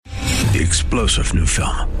The explosive new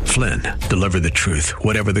film, Flynn, deliver the truth,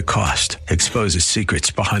 whatever the cost, exposes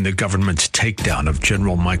secrets behind the government's takedown of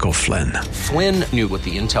General Michael Flynn. Flynn knew what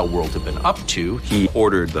the intel world had been up to. He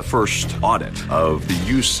ordered the first audit of the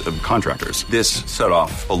use of contractors. This set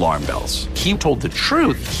off alarm bells. He told the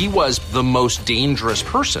truth. He was the most dangerous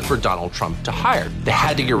person for Donald Trump to hire. They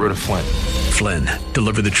had to get rid of Flynn. Flynn,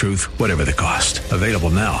 deliver the truth, whatever the cost. Available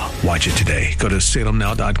now. Watch it today. Go to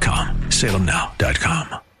salemnow.com.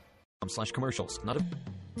 salemnow.com. /commercials.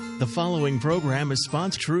 The following program is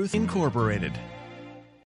sponsored Truth Incorporated.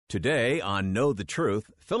 Today on Know the Truth,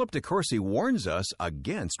 Philip DeCourcy warns us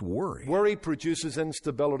against worry. Worry produces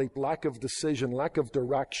instability, lack of decision, lack of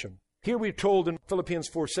direction. Here we're told in Philippians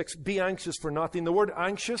 4:6, be anxious for nothing. The word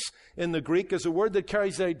anxious in the Greek is a word that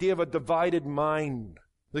carries the idea of a divided mind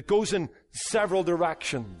that goes in several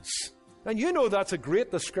directions. And you know that's a great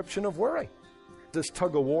description of worry. This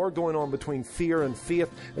tug of war going on between fear and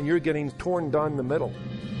faith, and you're getting torn down the middle.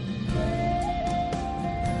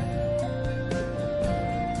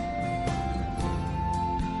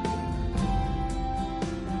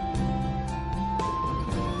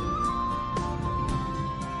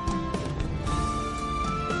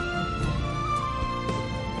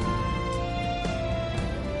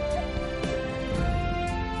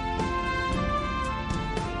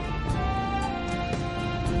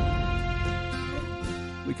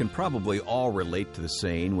 We can probably all relate to the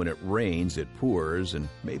saying, when it rains, it pours, and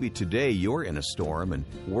maybe today you're in a storm and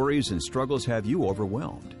worries and struggles have you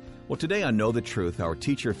overwhelmed. Well, today on Know the Truth, our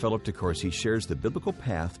teacher Philip DeCourcy shares the biblical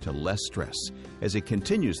path to less stress as he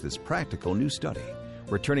continues this practical new study.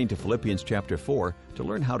 We're turning to Philippians chapter 4 to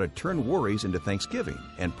learn how to turn worries into thanksgiving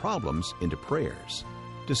and problems into prayers.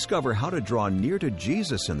 Discover how to draw near to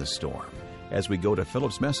Jesus in the storm. As we go to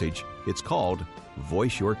Philip's message, it's called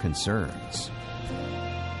Voice Your Concerns.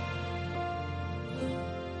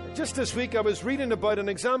 Just this week I was reading about an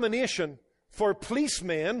examination for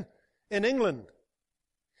policemen in England.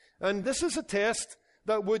 And this is a test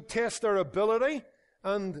that would test their ability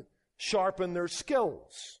and sharpen their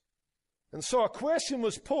skills. And so a question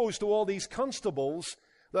was posed to all these constables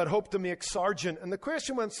that hoped to make sergeant. And the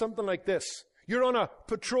question went something like this. You're on a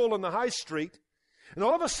patrol on the high street, and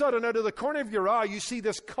all of a sudden, out of the corner of your eye, you see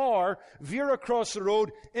this car veer across the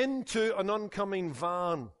road into an oncoming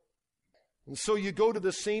van. And so you go to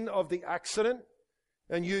the scene of the accident,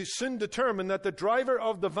 and you soon determine that the driver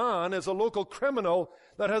of the van is a local criminal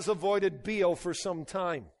that has avoided bail for some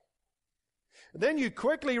time. And then you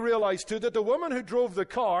quickly realize, too, that the woman who drove the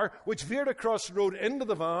car, which veered across the road into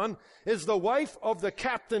the van, is the wife of the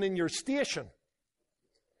captain in your station.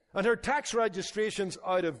 And her tax registration's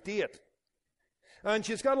out of date. And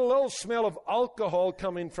she's got a little smell of alcohol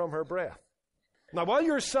coming from her breath. Now, while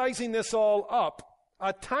you're sizing this all up,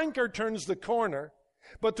 a tanker turns the corner,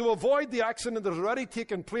 but to avoid the accident that has already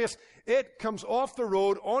taken place, it comes off the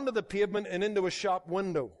road onto the pavement and into a shop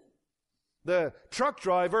window. The truck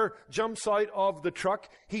driver jumps out of the truck.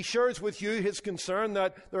 He shares with you his concern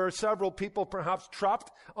that there are several people perhaps trapped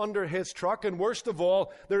under his truck, and worst of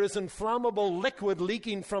all, there is inflammable liquid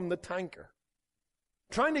leaking from the tanker.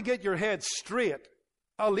 Trying to get your head straight,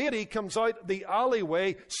 a lady comes out the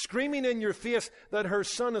alleyway screaming in your face that her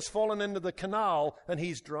son has fallen into the canal and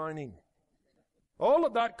he's drowning. All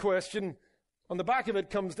of that question, on the back of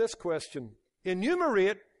it comes this question.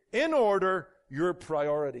 Enumerate in order your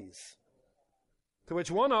priorities. To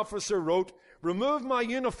which one officer wrote, remove my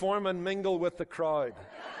uniform and mingle with the crowd.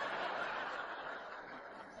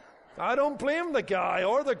 I don't blame the guy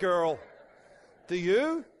or the girl. Do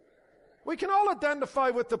you? We can all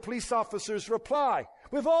identify with the police officer's reply.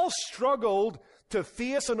 We've all struggled to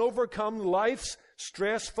face and overcome life's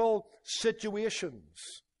stressful situations,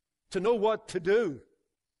 to know what to do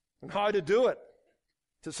and how to do it,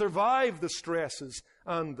 to survive the stresses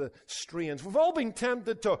and the strains. We've all been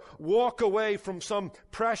tempted to walk away from some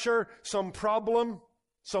pressure, some problem,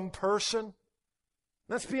 some person.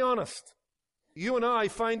 Let's be honest. You and I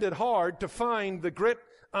find it hard to find the grit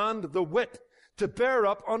and the wit to bear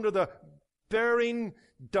up under the bearing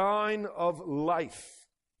down of life.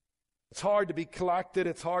 It's hard to be collected.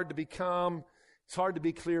 It's hard to be calm. It's hard to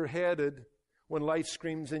be clear-headed when life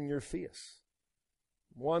screams in your face,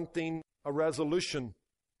 wanting a resolution,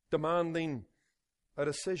 demanding a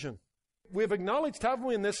decision. We've acknowledged, haven't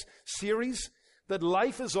we, in this series, that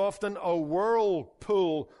life is often a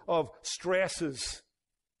whirlpool of stresses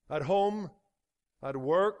at home, at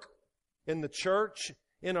work, in the church,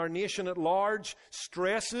 in our nation at large,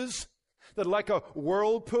 stresses that like a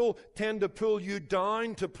whirlpool tend to pull you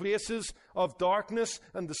down to places of darkness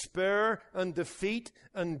and despair and defeat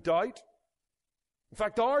and doubt. In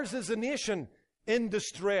fact, ours is a nation in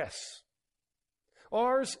distress.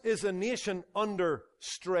 Ours is a nation under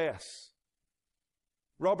stress.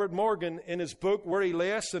 Robert Morgan, in his book, Worry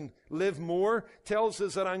Less and Live More, tells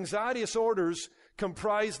us that anxiety disorders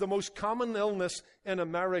comprise the most common illness in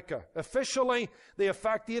America. Officially, they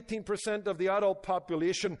affect 18% of the adult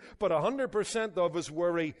population, but 100% of us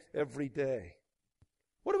worry every day.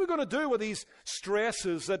 What are we going to do with these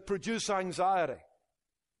stresses that produce anxiety?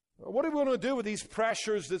 What are we going to do with these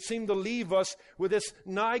pressures that seem to leave us with this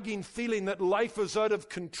nagging feeling that life is out of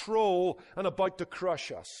control and about to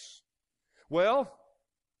crush us? Well,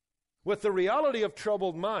 with the reality of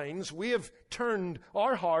troubled minds, we have turned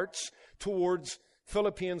our hearts towards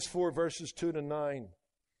Philippians 4, verses 2 to 9.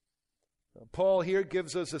 Paul here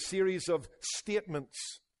gives us a series of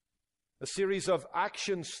statements, a series of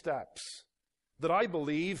action steps that I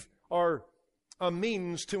believe are a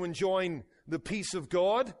means to enjoying the peace of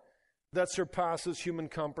God that surpasses human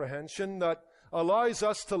comprehension, that allows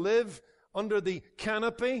us to live under the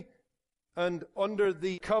canopy and under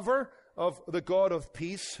the cover of the God of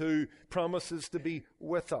peace who promises to be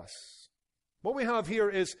with us. What we have here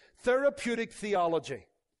is therapeutic theology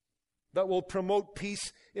that will promote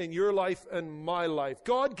peace in your life and my life.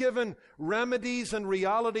 God-given remedies and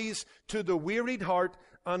realities to the wearied heart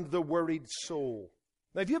and the worried soul.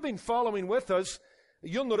 Now, if you've been following with us,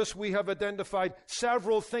 you'll notice we have identified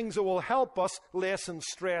several things that will help us lessen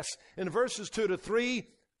stress. In verses 2 to 3,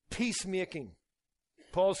 peacemaking.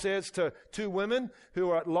 Paul says to two women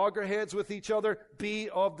who are at loggerheads with each other, be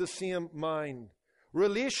of the same mind.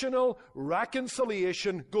 Relational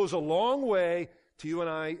reconciliation goes a long way to you and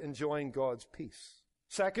I enjoying God's peace.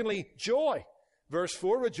 Secondly, joy. Verse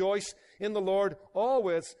 4, rejoice in the Lord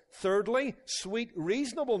always. Thirdly, sweet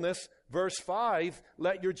reasonableness. Verse 5,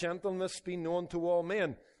 let your gentleness be known to all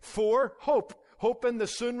men. 4, hope. Hope in the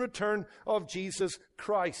soon return of Jesus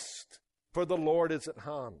Christ, for the Lord is at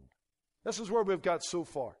hand. This is where we've got so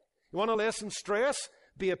far. You want to lessen stress?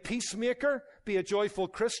 Be a peacemaker, be a joyful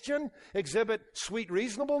Christian, exhibit sweet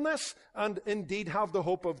reasonableness, and indeed have the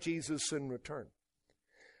hope of Jesus' soon return.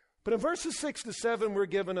 But in verses 6 to 7, we're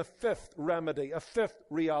given a fifth remedy, a fifth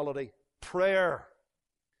reality, prayer.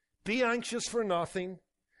 Be anxious for nothing,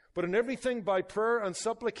 but in everything by prayer and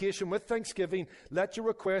supplication with thanksgiving, let your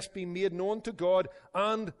requests be made known to God,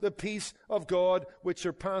 and the peace of God, which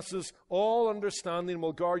surpasses all understanding,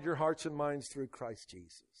 will guard your hearts and minds through Christ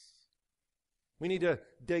Jesus. We need to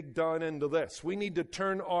dig down into this. We need to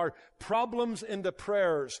turn our problems into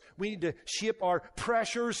prayers. We need to shape our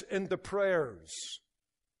pressures into prayers.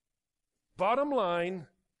 Bottom line,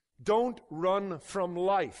 don't run from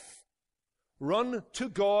life. Run to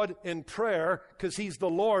God in prayer, because He's the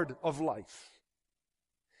Lord of life.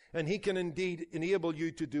 And He can indeed enable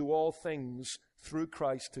you to do all things through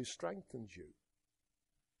Christ who strengthens you.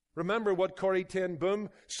 Remember what Corrie ten Boom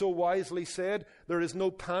so wisely said, there is no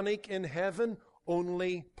panic in heaven,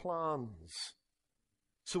 only plans.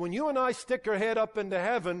 So when you and I stick our head up into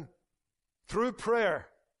heaven through prayer,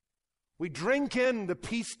 we drink in the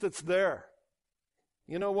peace that's there.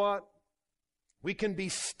 You know what? We can be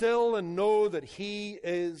still and know that He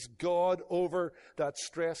is God over that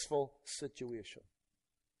stressful situation.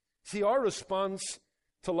 See, our response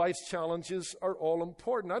to life's challenges are all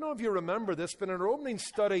important. I don't know if you remember this, but in our opening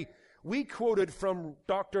study, we quoted from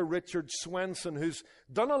Dr. Richard Swenson, who's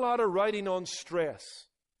done a lot of writing on stress.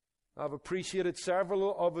 I've appreciated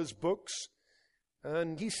several of his books.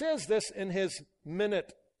 And he says this in his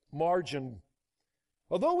minute margin.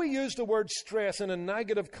 Although we use the word stress in a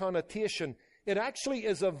negative connotation, it actually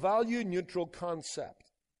is a value-neutral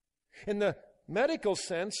concept. In the medical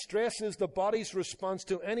sense, stress is the body's response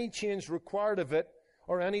to any change required of it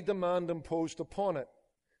or any demand imposed upon it.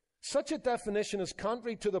 Such a definition is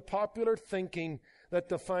contrary to the popular thinking that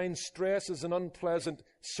defines stress as an unpleasant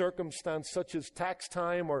circumstance such as tax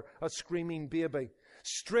time or a screaming baby.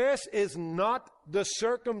 Stress is not the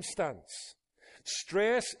circumstance.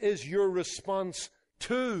 Stress is your response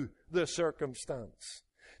to the circumstance.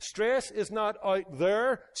 Stress is not out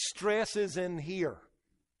there, stress is in here.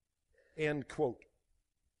 End quote.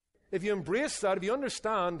 If you embrace that, if you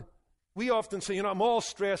understand, we often say, I'm all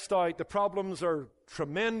stressed out. The problems are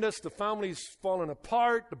tremendous. The family's falling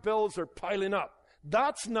apart. The bills are piling up.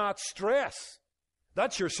 That's not stress.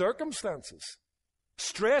 That's your circumstances.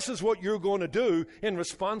 Stress is what you're going to do in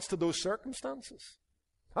response to those circumstances.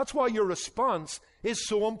 That's why your response is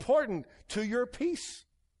so important to your peace.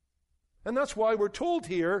 And that's why we're told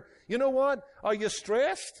here, you know what? Are you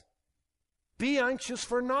stressed? Be anxious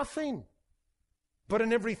for nothing, but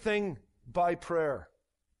in everything by prayer.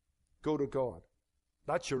 Go to God.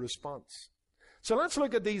 That's your response. So let's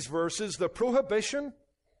look at these verses. The prohibition,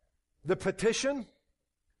 The petition,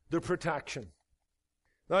 the protection.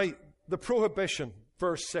 Now, the prohibition,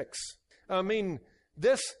 verse 6. I mean,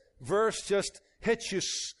 this verse just hits you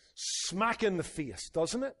smack in the face,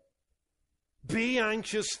 doesn't it? Be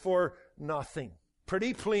anxious for nothing.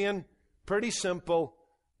 Pretty plain, pretty simple,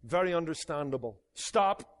 very understandable.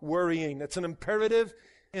 Stop worrying. It's an imperative.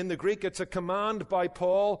 In the Greek, it's a command by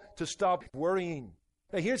Paul to stop worrying.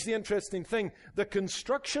 Now, here's the interesting thing. The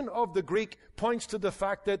construction of the Greek points to the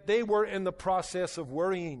fact that they were in the process of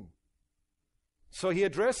worrying. So he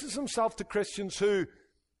addresses himself to Christians who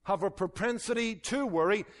have a propensity to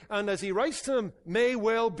worry, and as he writes to them, may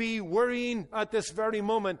well be worrying at this very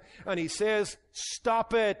moment. And he says,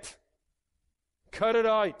 stop it. Cut it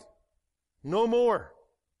out. No more.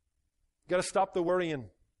 You've got to stop the worrying.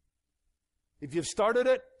 If you've started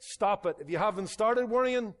it, stop it. If you haven't started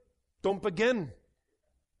worrying, don't begin.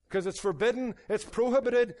 Because it's forbidden, it's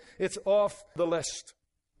prohibited, it's off the list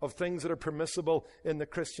of things that are permissible in the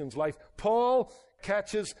Christian's life. Paul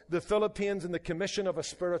catches the Philippians in the commission of a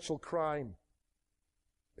spiritual crime.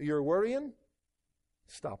 You're worrying?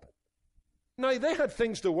 Stop it. Now, they had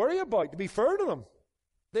things to worry about, to be fair to them.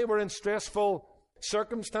 They were in stressful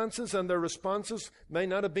circumstances, and their responses may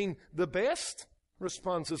not have been the best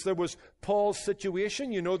responses. There was Paul's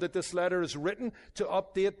situation. You know that this letter is written to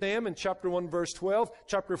update them in chapter 1, verse 12,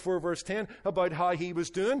 chapter 4, verse 10, about how he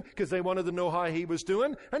was doing, because they wanted to know how he was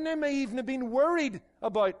doing, and they may even have been worried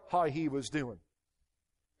about how he was doing.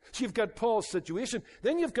 So you've got Paul's situation.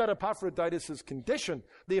 Then you've got Epaphroditus' condition.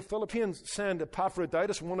 The Philippians send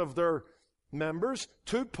Epaphroditus, one of their members,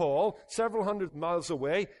 to Paul, several hundred miles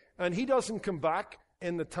away, and he doesn't come back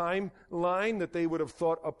in the timeline that they would have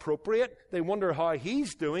thought appropriate. They wonder how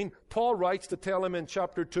he's doing. Paul writes to tell him in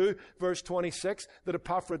chapter 2, verse 26, that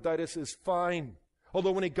Epaphroditus is fine.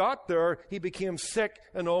 Although when he got there, he became sick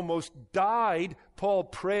and almost died. Paul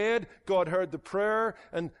prayed, God heard the prayer,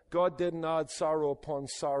 and God didn't add sorrow upon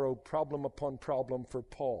sorrow, problem upon problem for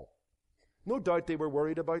Paul. No doubt they were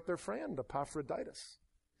worried about their friend, Epaphroditus.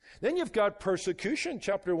 Then you've got persecution,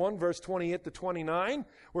 chapter 1, verse 28 to 29,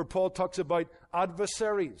 where Paul talks about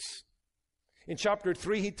adversaries. In chapter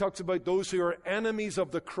 3, he talks about those who are enemies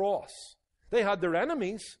of the cross. They had their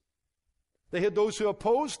enemies. They had those who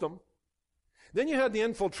opposed them. Then you had the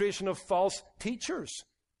infiltration of false teachers.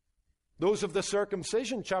 Those of the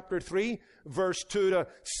circumcision, chapter 3, verse 2 to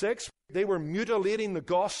 6, they were mutilating the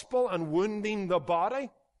gospel and wounding the body.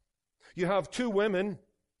 You have two women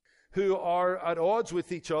who are at odds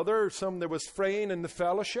with each other. There was fraying in the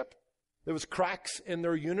fellowship. There was cracks in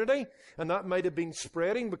their unity, and that might have been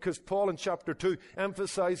spreading because Paul in chapter 2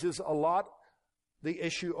 emphasizes a lot the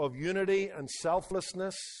issue of unity and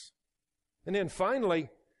selflessness. And then finally,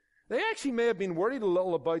 they actually may have been worried a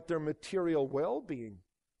little about their material well-being.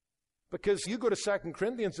 Because you go to 2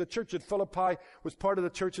 Corinthians, the church at Philippi was part of the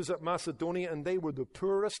churches at Macedonia, and they were the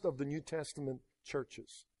poorest of the New Testament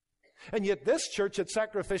churches. And yet this church had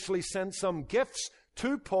sacrificially sent some gifts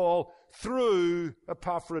to Paul through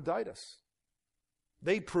Epaphroditus.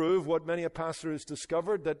 They prove what many a pastor has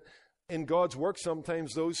discovered, that in God's work,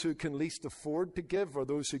 sometimes those who can least afford to give are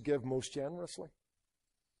those who give most generously.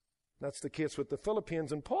 That's the case with the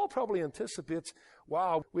Philippians. And Paul probably anticipates,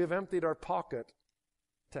 wow, we have emptied our pocket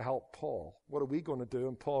to help Paul. What are we going to do?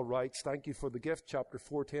 And Paul writes, thank you for the gift, chapter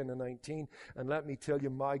 4, 10 and 19. And let me tell you,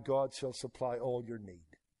 my God shall supply all your need.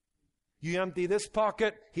 You empty this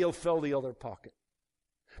pocket, he'll fill the other pocket.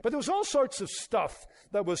 But there was all sorts of stuff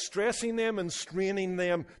that was stressing them and straining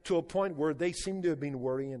them to a point where they seemed to have been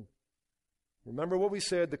worrying. Remember what we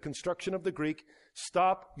said, the construction of the Greek,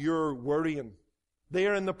 stop your worrying. They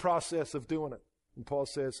are in the process of doing it. And Paul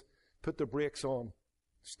says, put the brakes on.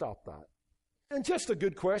 Stop that. And just a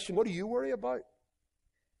good question, what do you worry about?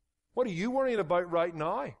 What are you worrying about right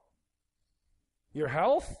now? Your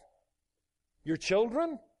health? Your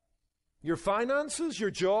children? Your finances,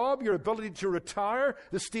 your job, your ability to retire,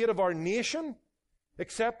 the state of our nation,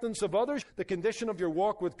 acceptance of others, the condition of your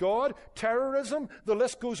walk with God, terrorism, the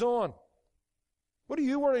list goes on. What are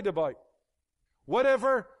you worried about?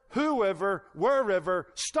 Whatever, whoever, wherever,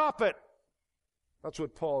 stop it. That's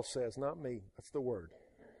what Paul says, not me. That's the word.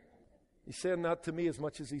 He's saying that to me as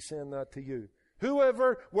much as he's saying that to you.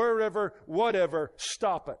 Whoever, wherever, whatever,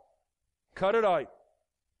 stop it. Cut it out.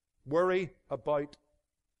 Worry about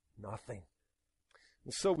nothing.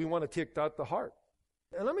 And so we want to take that to heart.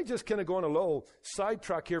 And let me just kind of go on a little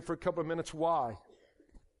sidetrack here for a couple of minutes. Why?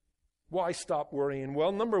 Why stop worrying?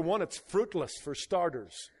 Well, number one, it's fruitless for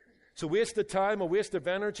starters. It's a waste of time, a waste of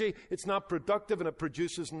energy. It's not productive and it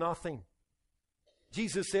produces nothing.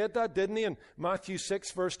 Jesus said that, didn't he? In Matthew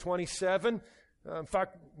 6, verse 27, In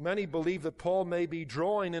fact, many believe that Paul may be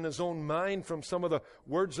drawing in his own mind from some of the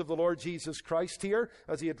words of the Lord Jesus Christ here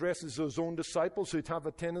as he addresses his own disciples who have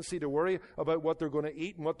a tendency to worry about what they're going to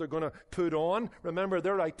eat and what they're going to put on. Remember,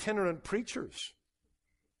 they're itinerant preachers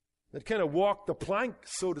that kind of walk the plank,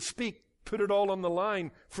 so to speak, put it all on the line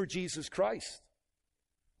for Jesus Christ.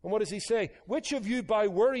 And what does he say? Which of you by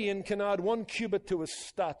worrying can add 1 cubit to his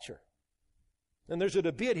stature? And there's a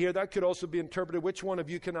debate here. That could also be interpreted, which one of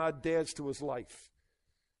you can add days to his life?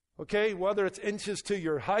 Okay, whether it's inches to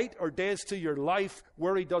your height or days to your life,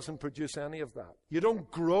 worry doesn't produce any of that. You don't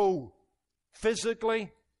grow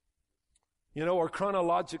physically, or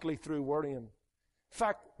chronologically through worrying. In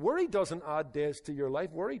fact, worry doesn't add days to your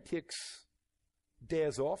life. Worry takes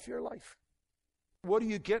days off your life. What do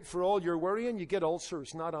you get for all your worrying? You get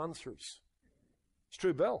ulcers, not answers. It's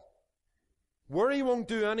true, Bill. Worry won't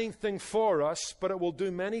do anything for us, but it will do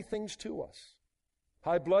many things to us.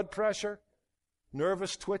 High blood pressure,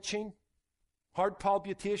 nervous twitching, heart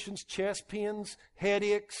palpitations, chest pains,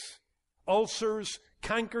 headaches, ulcers,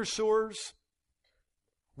 canker sores.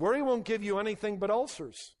 Worry won't give you anything but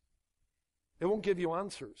ulcers. It won't give you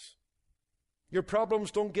answers. Your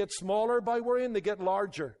problems don't get smaller by worrying, they get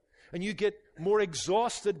larger. And you get more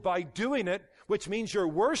exhausted by doing it, which means you're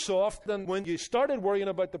worse off than when you started worrying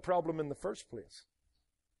about the problem in the first place.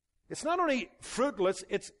 It's not only fruitless,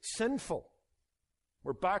 it's sinful.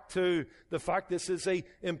 We're back to the fact this is an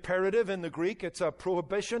imperative in the Greek. It's a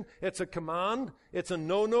prohibition. It's a command. It's a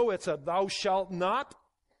no-no. It's a thou shalt not.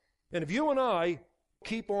 And if you and I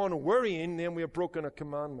keep on worrying, then we have broken a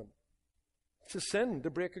commandment. It's a sin to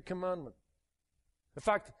break a commandment. In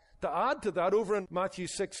fact, to add to that, over in Matthew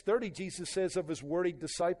 6:30, Jesus says of his worried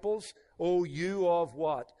disciples, "O you of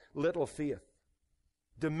what? Little faith,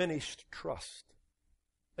 diminished trust."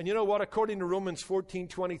 And you know what? According to Romans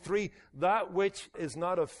 14:23, that which is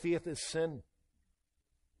not of faith is sin.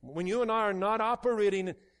 When you and I are not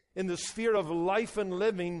operating in the sphere of life and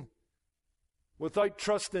living without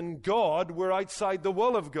trust in God, we're outside the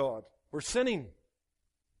will of God. We're sinning.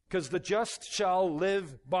 Because the just shall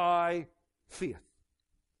live by faith.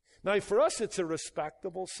 Now, for us, it's a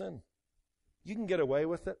respectable sin. You can get away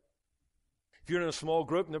with it. If you're in a small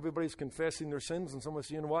group and everybody's confessing their sins and someone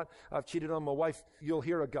says, you know what, I've cheated on my wife, you'll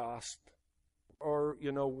hear a gasp. Or,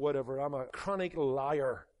 whatever, I'm a chronic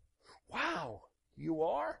liar. Wow, you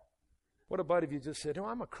are? What about if you just said,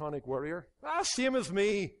 I'm a chronic worrier? Same as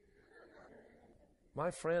me.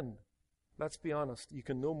 My friend, let's be honest. You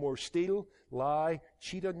can no more steal, lie,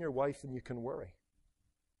 cheat on your wife than you can worry.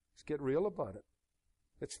 Let's get real about it.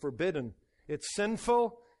 It's forbidden. It's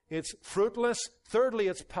sinful. It's fruitless. Thirdly,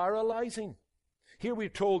 it's paralyzing. Here we're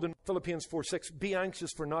told in Philippians 4:6, be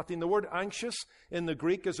anxious for nothing. The word anxious in the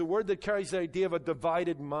Greek is a word that carries the idea of a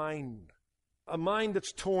divided mind. A mind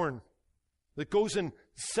that's torn, that goes in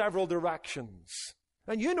several directions.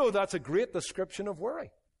 And that's a great description of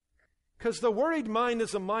worry. Because the worried mind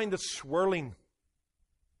is a mind that's swirling,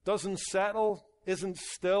 doesn't settle, isn't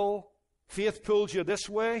still. Faith pulls you this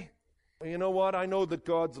way. You know what? I know that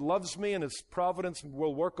God loves me and His providence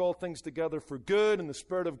will work all things together for good, and the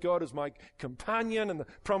Spirit of God is my companion, and the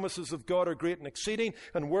promises of God are great and exceeding,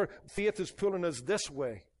 and faith is pulling us this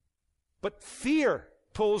way. But fear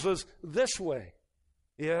pulls us this way.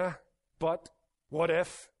 Yeah, but what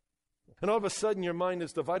if? And all of a sudden your mind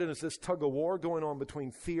is divided. There's this tug of war going on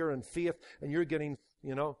between fear and faith, and you're getting,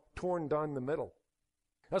 torn down the middle.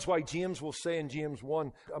 That's why James will say in James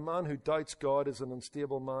 1, a man who doubts God is an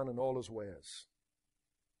unstable man in all his ways.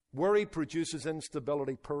 Worry produces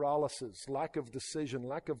instability, paralysis, lack of decision,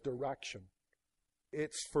 lack of direction.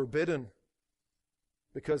 It's forbidden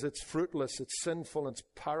because it's fruitless, it's sinful, it's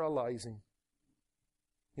paralyzing.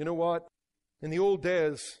 You know what? In the old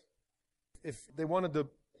days, if they wanted to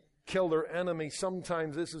kill their enemy,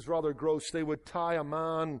 sometimes, this is rather gross, they would tie a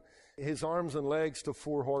man, his arms and legs, to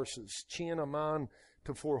 4 horses, chain a man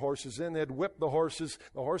to 4 horses. Then they'd whip the horses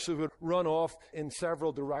would run off in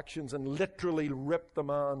several directions and literally rip the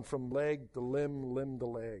man from leg to limb, limb to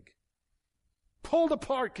leg. Pulled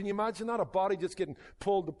apart. Can you imagine that? A body just getting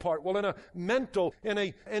pulled apart. Well, in a mental, in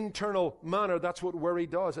an internal manner, that's what worry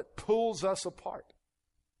does. It pulls us apart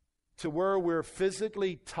to where we're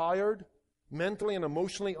physically tired, mentally and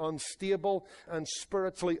emotionally unstable, and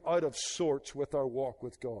spiritually out of sorts with our walk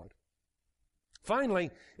with God. Finally,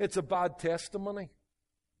 it's a bad testimony.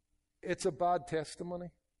 It's a bad testimony.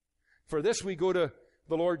 For this, we go to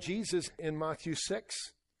the Lord Jesus in Matthew 6.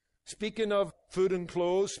 Speaking of food and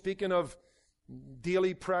clothes, speaking of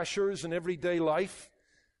daily pressures and everyday life,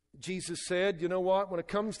 Jesus said, you know what? When it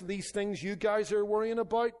comes to these things you guys are worrying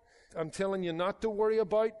about, I'm telling you not to worry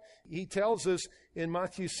about. He tells us in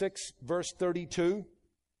Matthew 6, verse 32,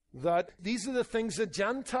 that these are the things that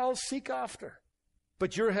Gentiles seek after.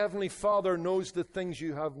 But your heavenly Father knows the things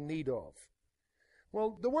you have need of.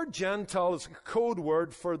 Well, the word Gentile is a code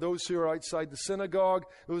word for those who are outside the synagogue,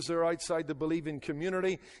 those who are outside the believing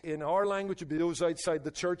community. In our language, it would be those outside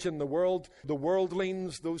the church in the world, the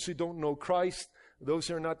worldlings, those who don't know Christ, those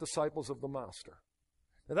who are not disciples of the Master.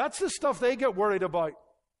 Now, that's the stuff they get worried about.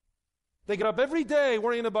 They get up every day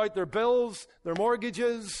worrying about their bills, their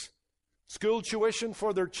mortgages, school tuition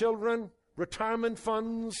for their children, retirement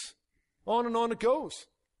funds, on and on it goes.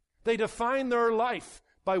 They define their life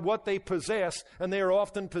by what they possess, and they are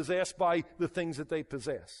often possessed by the things that they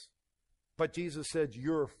possess. But Jesus said,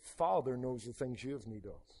 your Father knows the things you have need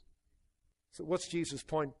of. So what's Jesus'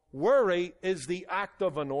 point? Worry is the act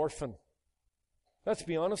of an orphan. Let's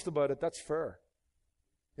be honest about it. That's fair.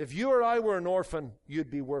 If you or I were an orphan,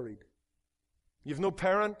 you'd be worried. You've no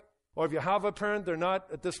parent, or if you have a parent, they're not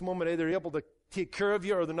at this moment either able to take care of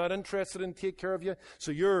you or they're not interested in take care of you.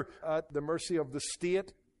 So you're at the mercy of the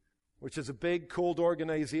state, which is a big, cold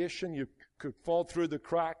organization. You could fall through the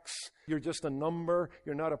cracks. You're just a number.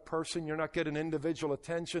 You're not a person. You're not getting individual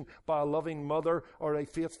attention by a loving mother or a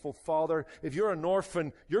faithful father. If you're an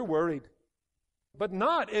orphan, you're worried. But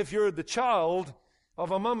not if you're the child of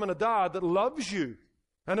a mom and a dad that loves you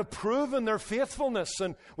and have proven their faithfulness.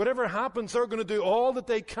 And whatever happens, they're going to do all that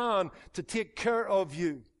they can to take care of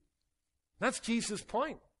you. That's Jesus'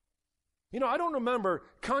 point. You know, I don't remember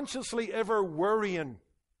consciously ever worrying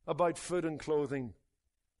about food and clothing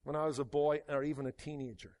when I was a boy or even a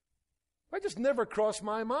teenager. I just never crossed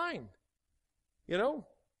my mind, you know.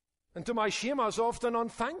 And to my shame, I was often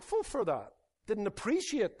unthankful for that. Didn't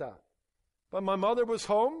appreciate that. But my mother was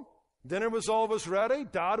home. Dinner was always ready.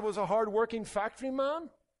 Dad was a hard-working factory man.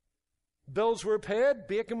 Bills were paid.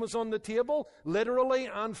 Bacon was on the table, literally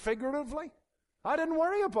and figuratively. I didn't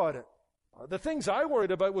worry about it. The things I worried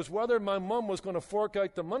about was whether my mom was going to fork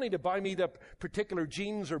out the money to buy me the particular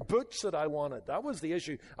jeans or boots that I wanted. That was the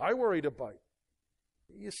issue I worried about.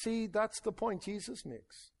 You see, that's the point Jesus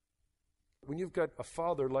makes. When you've got a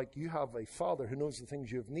father like you have a father who knows the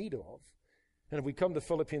things you have need of, and if we come to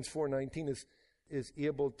Philippians 4:19, is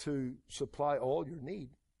able to supply all your need,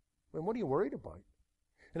 then what are you worried about?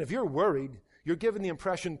 And if you're worried, you're giving the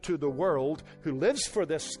impression to the world who lives for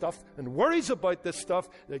this stuff and worries about this stuff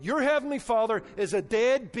that your heavenly Father is a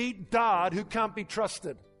deadbeat dad who can't be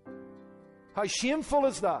trusted. How shameful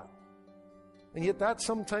is that? And yet that's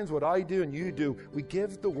sometimes what I do and you do. We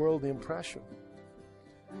give the world the impression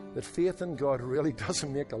that faith in God really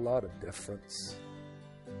doesn't make a lot of difference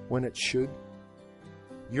when it should.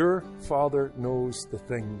 Your Father knows the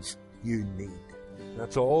things you need.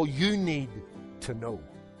 That's all you need to know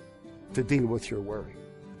to deal with your worry.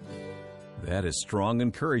 That is strong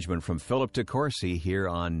encouragement from Philip DeCourcy here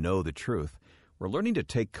on Know the Truth. We're learning to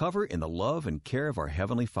take cover in the love and care of our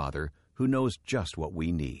Heavenly Father who knows just what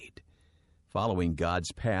we need. Following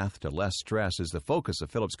God's path to less stress is the focus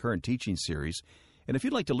of Philip's current teaching series. And if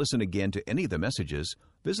you'd like to listen again to any of the messages,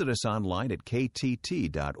 visit us online at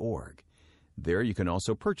ktt.org. There you can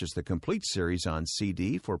also purchase the complete series on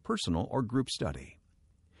CD for personal or group study.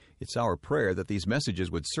 It's our prayer that these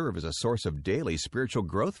messages would serve as a source of daily spiritual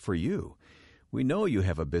growth for you. We know you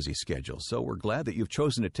have a busy schedule, so we're glad that you've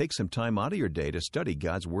chosen to take some time out of your day to study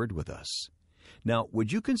God's Word with us. Now,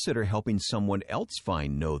 would you consider helping someone else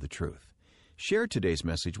Know the Truth? Share today's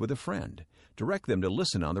message with a friend. Direct them to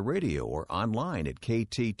listen on the radio or online at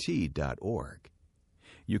ktt.org.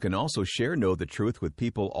 You can also share Know the Truth with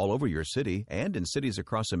people all over your city and in cities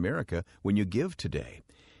across America when you give today.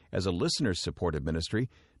 As a listener-supported ministry,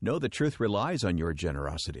 Know the Truth relies on your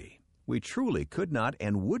generosity. We truly could not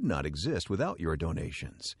and would not exist without your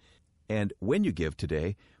donations. And when you give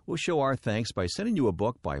today, we'll show our thanks by sending you a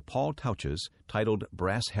book by Paul Touches titled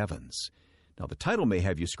Brass Heavens. Now, the title may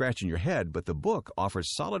have you scratching your head, but the book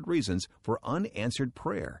offers solid reasons for unanswered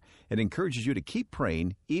prayer and encourages you to keep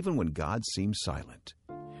praying even when God seems silent.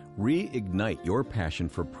 Reignite your passion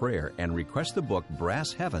for prayer and request the book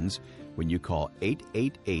Brass Heavens when you call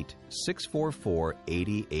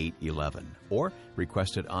 888-644-8811 or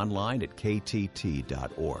request it online at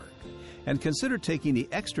ktt.org. And consider taking the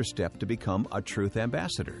extra step to become a Truth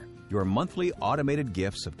Ambassador. Your monthly automated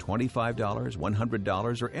gifts of $25,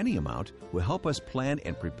 $100, or any amount will help us plan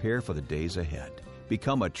and prepare for the days ahead.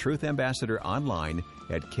 Become a Truth Ambassador online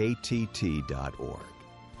at ktt.org.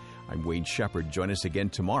 I'm Wayne Shepherd. Join us again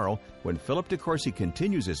tomorrow when Philip DeCourcy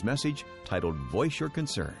continues his message titled Voice Your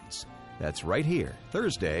Concerns. That's right here,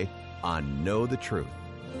 Thursday, on Know the Truth.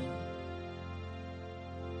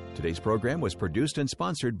 Today's program was produced and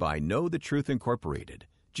sponsored by Know the Truth Incorporated.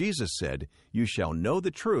 Jesus said, "You shall know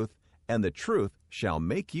the truth, and the truth shall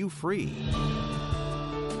make you free."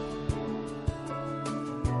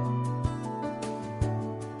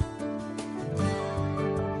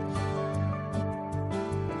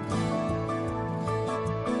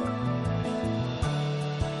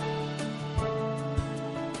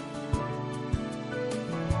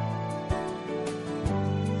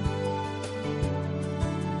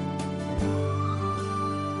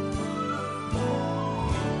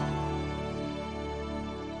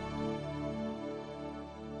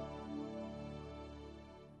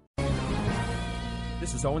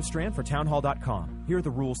 This is Owen Strand for townhall.com. Here are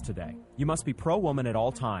the rules today. You must be pro-woman at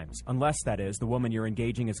all times, unless, that is, the woman you're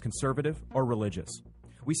engaging is conservative or religious.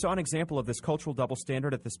 We saw an example of this cultural double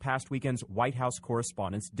standard at this past weekend's White House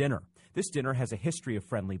Correspondents' Dinner. This dinner has a history of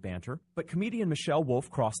friendly banter, but comedian Michelle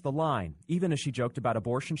Wolf crossed the line. Even as she joked about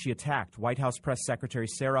abortion, she attacked White House Press Secretary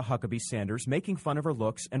Sarah Huckabee Sanders, making fun of her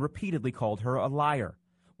looks and repeatedly called her a liar.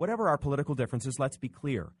 Whatever our political differences, let's be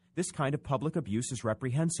clear. This kind of public abuse is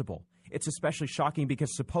reprehensible. It's especially shocking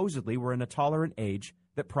because supposedly we're in a tolerant age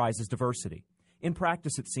that prizes diversity. In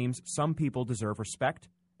practice, it seems some people deserve respect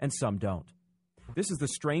and some don't. This is the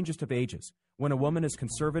strangest of ages. When a woman is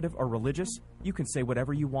conservative or religious, you can say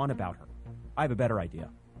whatever you want about her. I have a better idea.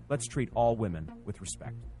 Let's treat all women with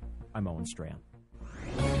respect. I'm Owen Strand.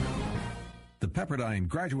 The Pepperdine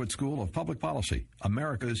Graduate School of Public Policy,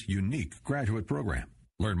 America's unique graduate program.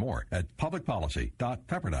 Learn more at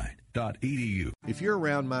publicpolicy.pepperdine.edu. If you're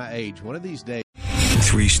around my age, one of these days...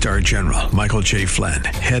 3-star General Michael J. Flynn,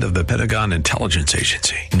 head of the Pentagon Intelligence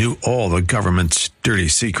Agency, knew all the government's dirty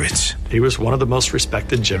secrets. He was one of the most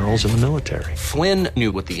respected generals in the military. Flynn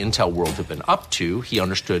knew what the intel world had been up to. He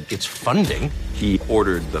understood its funding. He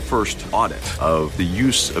ordered the first audit of the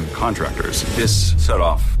use of contractors. This set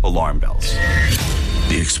off alarm bells.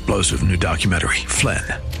 The explosive new documentary, Flynn,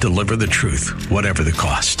 Deliver the Truth, Whatever the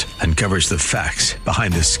Cost, uncovers the facts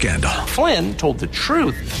behind this scandal. Flynn told the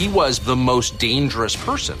truth. He was the most dangerous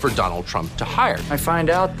person for Donald Trump to hire. I find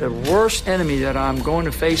out the worst enemy that I'm going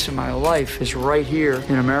to face in my life is right here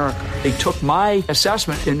in America. They took my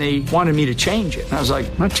assessment and they wanted me to change it. And I was like,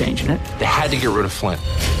 I'm not changing it. They had to get rid of Flynn.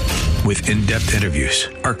 With in-depth interviews,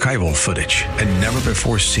 archival footage, and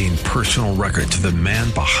never-before-seen personal records of the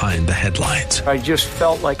man behind the headlines. I just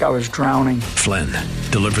felt like I was drowning. Flynn,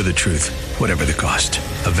 Deliver the Truth, Whatever the Cost.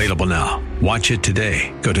 Available now. Watch it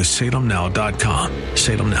today. Go to salemnow.com.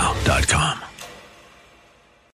 salemnow.com.